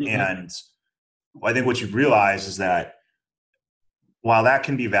 Mm-hmm. And I think what you've realized is that while that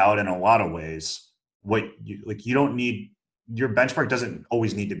can be valid in a lot of ways, you don't need, your benchmark doesn't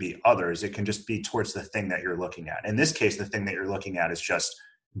always need to be others. It can just be towards the thing that you're looking at. In this case, the thing that you're looking at is just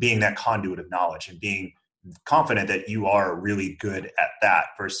being that conduit of knowledge and being confident that you are really good at that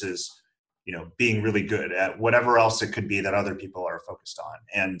versus, being really good at whatever else it could be that other people are focused on.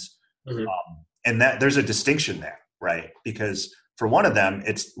 And, mm-hmm. And that there's a distinction there, right? Because for one of them,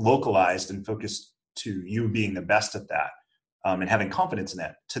 it's localized and focused to you being the best at that, and having confidence in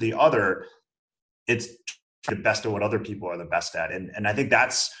that. To the other, it's the best at what other people are the best at. And I think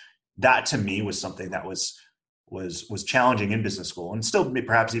that to me was something that was challenging in business school, and still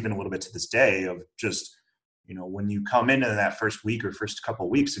perhaps even a little bit to this day, of just, when you come into that first week or first couple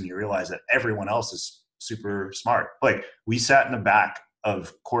of weeks and you realize that everyone else is super smart. Like, we sat in the back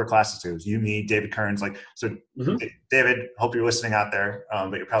of core classes. It was you, me, David Kearns. Mm-hmm. David, hope you're listening out there,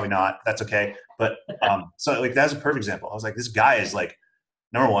 but you're probably not. That's okay. But so that's a perfect example. I was like, this guy is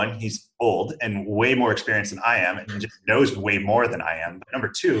number one, he's old and way more experienced than I am, and just knows way more than I am. But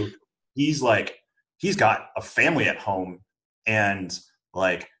number two, he's got a family at home, and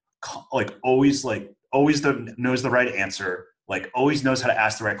always knows the right answer, always knows how to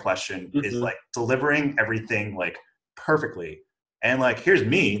ask the right question, mm-hmm. is delivering everything perfectly. And here's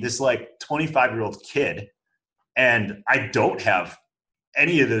me, this 25-year-old kid, and I don't have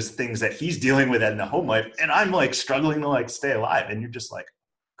any of those things that he's dealing with in the home life, and I'm struggling to stay alive. And you're just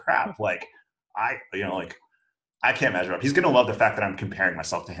crap. I can't measure up. He's going to love the fact that I'm comparing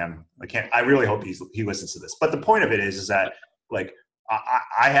myself to him. I really hope he listens to this. But the point of it is that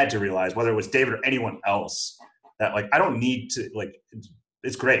I had to realize, whether it was David or anyone else, that I don't need to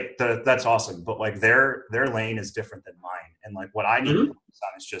it's great. That's awesome. But their lane is different than mine. And what I need mm-hmm. to focus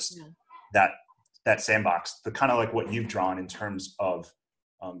on is just that sandbox, the kind of what you've drawn in terms of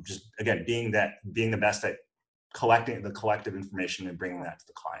just, again, being the best at collecting the collective information and bringing that to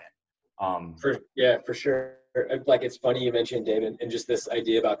the client. For sure. Like, it's funny you mentioned, David, and just this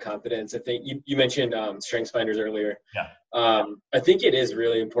idea about confidence. I think you mentioned strengths finders earlier. Yeah. I think it is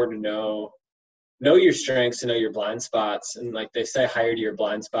really important to know your strengths and know your blind spots. And like they say, hire to your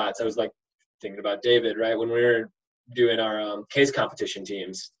blind spots. I was like thinking about David, right? When we were doing our case competition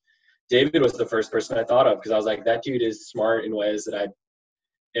teams, David was the first person I thought of, because I was like, that dude is smart in ways that I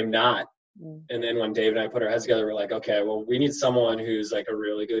am not. And then when David and I put our heads together, we're like, okay, well, we need someone who's like a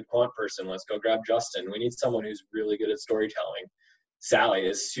really good quant person. Let's go grab Justin. We need someone who's really good at storytelling. Sally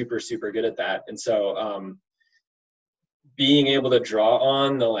is super, super good at that. And so being able to draw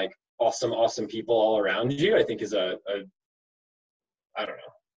on the like awesome people all around you, I think is I don't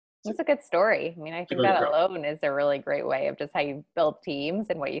know. That's a good story. I mean, I think that alone is a really great way of just how you build teams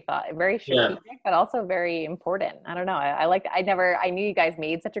and what you thought. Very strategic, but also very important. I don't know. I knew you guys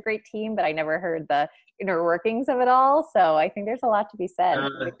made such a great team, but I never heard the inner workings of it all. So I think there's a lot to be said.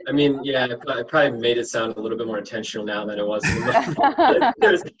 I mean, yeah, I probably made it sound a little bit more intentional now than it was.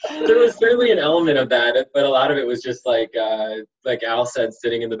 There was certainly an element of that, but a lot of it was just like Al said,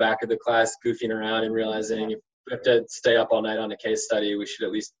 sitting in the back of the class, goofing around and realizing if we have to stay up all night on a case study, we should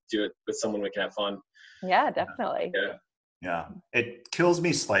at least do it with someone we can have fun. Yeah, definitely. Yeah. It kills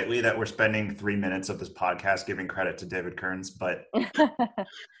me slightly that we're spending 3 minutes of this podcast giving credit to David Kearns, but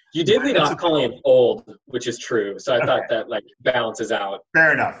you did lead off calling him old, which is true. So I thought that like balances out.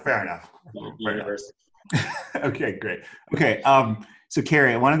 Fair enough. Universe. Okay, great. Okay. So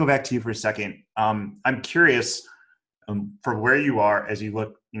Carrie, I want to go back to you for a second. I'm curious for where you are as you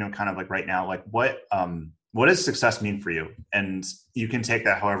look, kind of like right now, like what does success mean for you? And you can take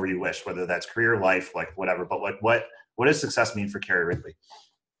that however you wish, whether that's career, life, like whatever, but like what does success mean for Carrie Wrigley?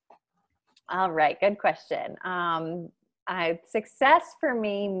 All right. Good question. Success for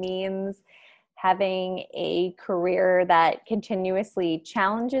me means having a career that continuously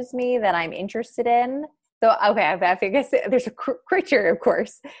challenges me, that I'm interested in. So, okay, I guess there's a criteria, of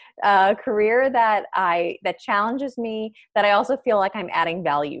course, a career that challenges me, that I also feel like I'm adding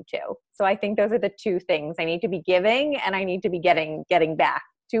value to. So I think those are the two things. I need to be giving, and I need to be getting back,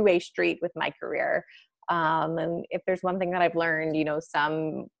 two-way street with my career. And if there's one thing that I've learned,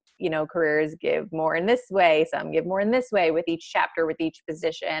 some, careers give more in this way, some give more in this way with each chapter, with each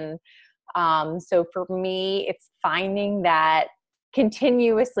position. So for me, it's finding that,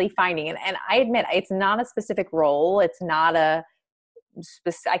 continuously finding it. And I admit it's not a specific role. It's not I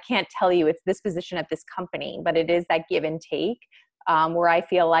can't tell you it's this position at this company, but it is that give and take where I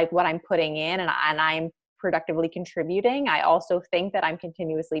feel like what I'm putting in and I'm productively contributing. I also think that I'm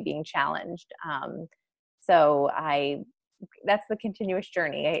continuously being challenged. So that's the continuous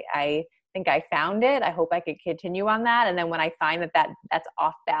journey. I think I found it. I hope I could continue on that. And then when I find that's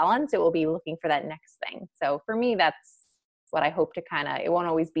off balance, it will be looking for that next thing. So for me, that's what I hope to it won't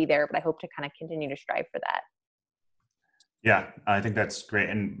always be there, but I hope to kind of continue to strive for that. Yeah, I think that's great.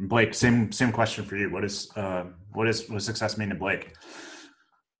 And Blake, same question for you. What does success mean to Blake?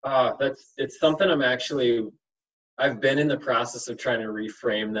 It's something I've been in the process of trying to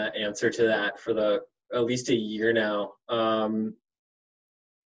reframe that answer to that for at least a year now.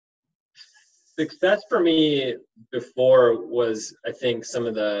 Success for me before was, I think, some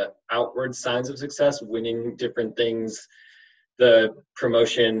of the outward signs of success, winning different things, the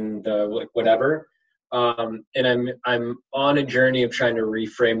promotion, the whatever. And I'm on a journey of trying to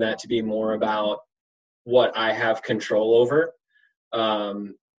reframe that to be more about what I have control over.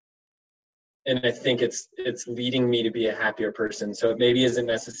 And I think it's leading me to be a happier person. So it maybe isn't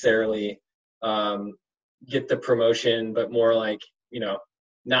necessarily get the promotion, but more like,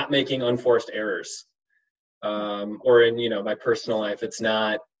 not making unforced errors. Or in, my personal life, it's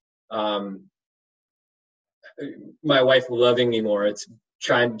not my wife loving me more. It's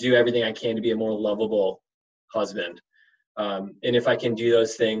trying to do everything I can to be a more lovable husband. And if I can do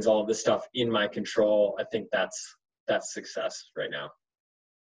those things, all of the stuff in my control, I think that's success right now.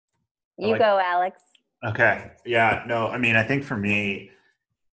 You go, Alex. Okay. Yeah, no, I mean, I think for me,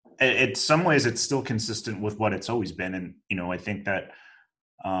 in some ways it's still consistent with what it's always been. And, I think that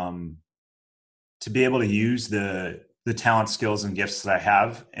to be able to use the talent, skills, and gifts that I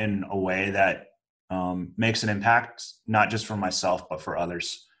have in a way that makes an impact, not just for myself, but for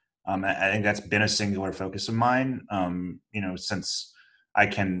others. I think that's been a singular focus of mine, since I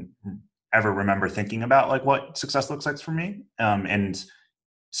can ever remember thinking about like what success looks like for me. And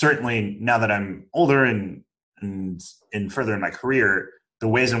certainly now that I'm older and further in my career, the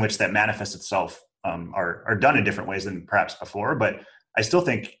ways in which that manifests itself are done in different ways than perhaps before. But I still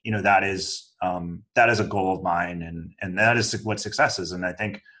think, that is a goal of mine, and that is what success is. And I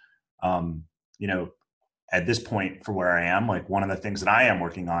think, at this point for where I am, like one of the things that I am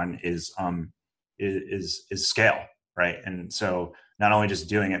working on is scale, right? And so not only just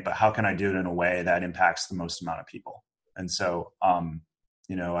doing it, but how can I do it in a way that impacts the most amount of people? And so,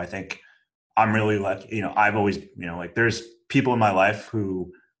 I think I'm really lucky, I've always, like there's people in my life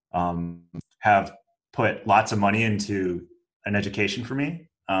who have put lots of money into an education for me,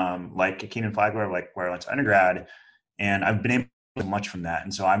 like at Kenan Flagler, like where I went to undergrad, and I've been able to do much from that.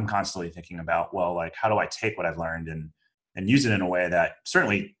 And so I'm constantly thinking about, well, like, how do I take what I've learned and use it in a way that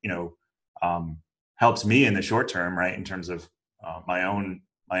certainly, helps me in the short term, right? In terms of my own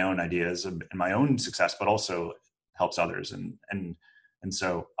ideas and my own success, but also helps others. And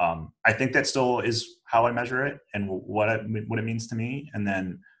so I think that still is how I measure it and what it means to me. And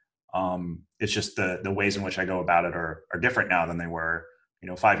then it's just the ways in which I go about it are different now than they were,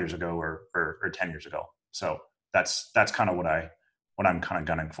 5 years ago or 10 years ago. So that's kind of what I'm kind of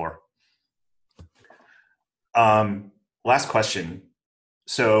gunning for. Last question.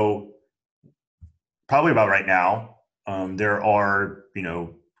 So probably about right now, there are,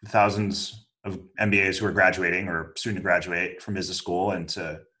 thousands of MBAs who are graduating or soon to graduate from business school and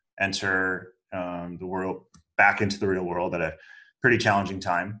to enter the world back into the real world at a pretty challenging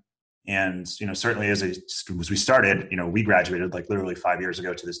time. And, certainly as we started, we graduated like literally 5 years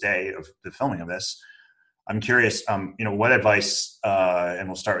ago to this day of the filming of this. I'm curious, what advice, and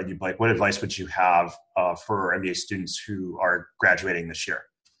we'll start with you, Blake, what advice would you have for MBA students who are graduating this year?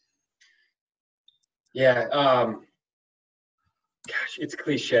 Yeah. Gosh, it's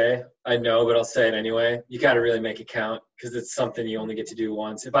cliche, I know, but I'll say it anyway. You got to really make it count because it's something you only get to do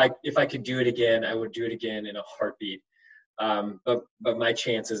once. If I could do it again, I would do it again in a heartbeat. But my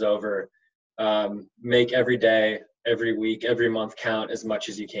chance is over. Make every day, every week, every month count as much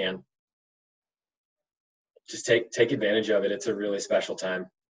as you can. Just take advantage of it. It's a really special time.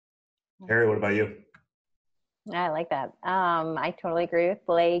 Carrie, what about you? I like that. I totally agree with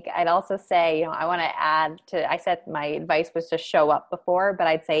Blake. I'd also say, I want to add I said my advice was to show up before, but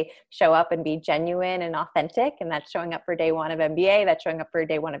I'd say show up and be genuine and authentic. And that's showing up for day one of MBA. That's showing up for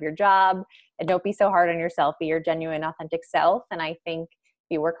day one of your job. And don't be so hard on yourself. Be your genuine, authentic self. And I think if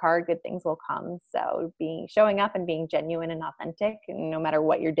you work hard, good things will come. So showing up and being genuine and authentic, no matter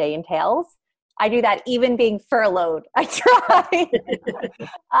what your day entails. I do that even being furloughed. I try.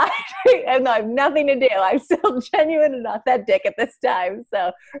 I have nothing to do. I'm still genuine and authentic at this time.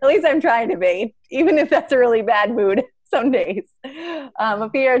 So at least I'm trying to be, even if that's a really bad mood some days. But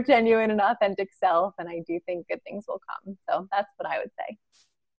be your genuine and authentic self, and I do think good things will come. So that's what I would say.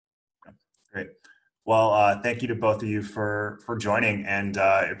 Great. Well, thank you to both of you for joining, and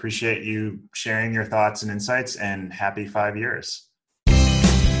appreciate you sharing your thoughts and insights, and happy 5 years.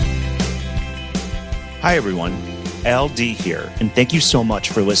 Hi, everyone. LD here, and thank you so much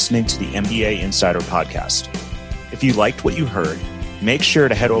for listening to the MBA Insider Podcast. If you liked what you heard, make sure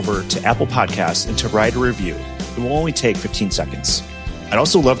to head over to Apple Podcasts and to write a review. It will only take 15 seconds. I'd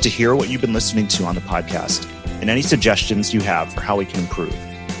also love to hear what you've been listening to on the podcast and any suggestions you have for how we can improve.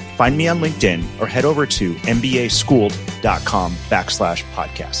 Find me on LinkedIn or head over to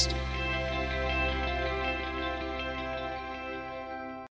mbaschooled.com/podcast.